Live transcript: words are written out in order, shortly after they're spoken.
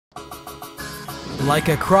Like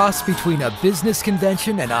a cross between a business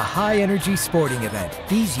convention and a high-energy sporting event,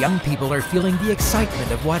 these young people are feeling the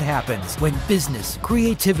excitement of what happens when business,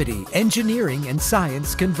 creativity, engineering, and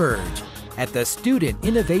science converge at the Student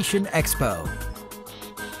Innovation Expo.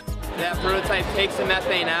 That prototype takes the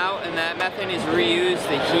methane out, and that methane is reused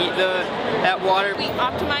to heat that water. We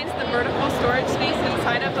optimize the vertical storage space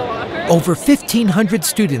inside of the locker. Over 1,500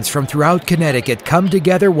 students from throughout Connecticut come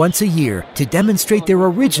together once a year to demonstrate their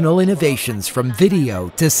original innovations, from video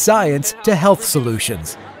to science to health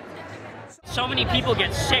solutions. So many people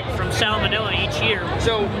get sick from salmonella each year.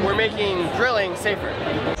 So we're making drilling safer.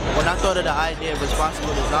 When I thought of the idea of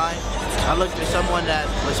responsible design, I looked at someone that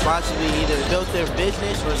responsibly either built their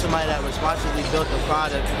business or somebody that responsibly built a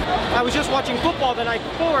product. I was just watching football the night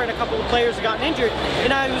before and a couple of players had gotten injured,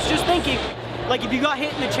 and I was just thinking, like, if you got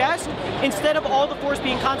hit in the chest, instead of all the force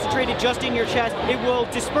being concentrated just in your chest, it will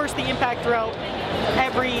disperse the impact throughout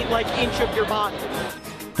every inch of your body.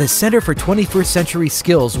 The Center for 21st Century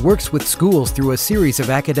Skills works with schools through a series of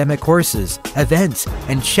academic courses, events,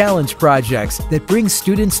 and challenge projects that bring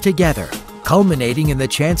students together, culminating in the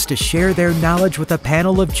chance to share their knowledge with a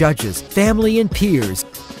panel of judges, family, and peers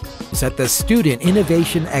at the Student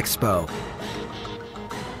Innovation Expo.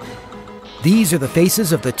 These are the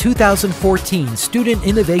faces of the 2014 Student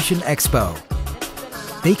Innovation Expo.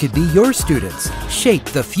 They could be your students. Shape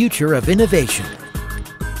the future of innovation.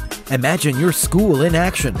 Imagine your school in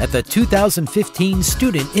action at the 2015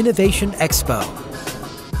 Student Innovation Expo.